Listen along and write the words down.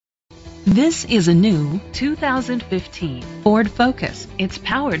This is a new 2015 Ford Focus. It's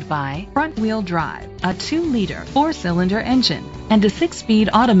powered by front-wheel drive, a 2-liter 4-cylinder engine, and a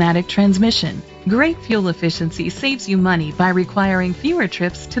 6-speed automatic transmission. Great fuel efficiency saves you money by requiring fewer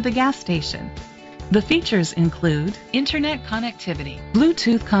trips to the gas station. The features include internet connectivity,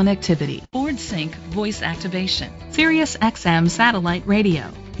 Bluetooth connectivity, Ford Sync voice activation, Sirius XM satellite radio,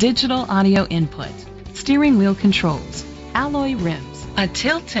 digital audio input, steering wheel controls, alloy rims, a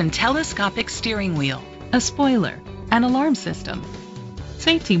tilt and telescopic steering wheel, a spoiler, an alarm system.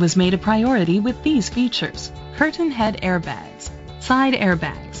 Safety was made a priority with these features: curtain head airbags, side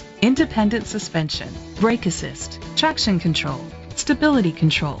airbags, independent suspension, brake assist, traction control, stability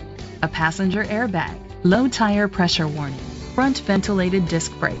control, a passenger airbag, low tire pressure warning, front ventilated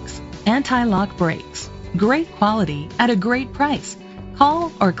disc brakes, anti-lock brakes. Great quality at a great price.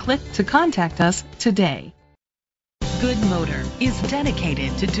 Call or click to contact us today. Goode Motor is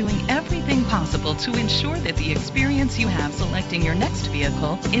dedicated to doing everything possible to ensure that the experience you have selecting your next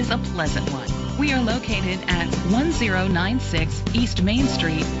vehicle is a pleasant one. We are located at 1096 East Main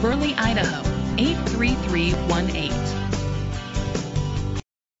Street, Burley, Idaho, 83318.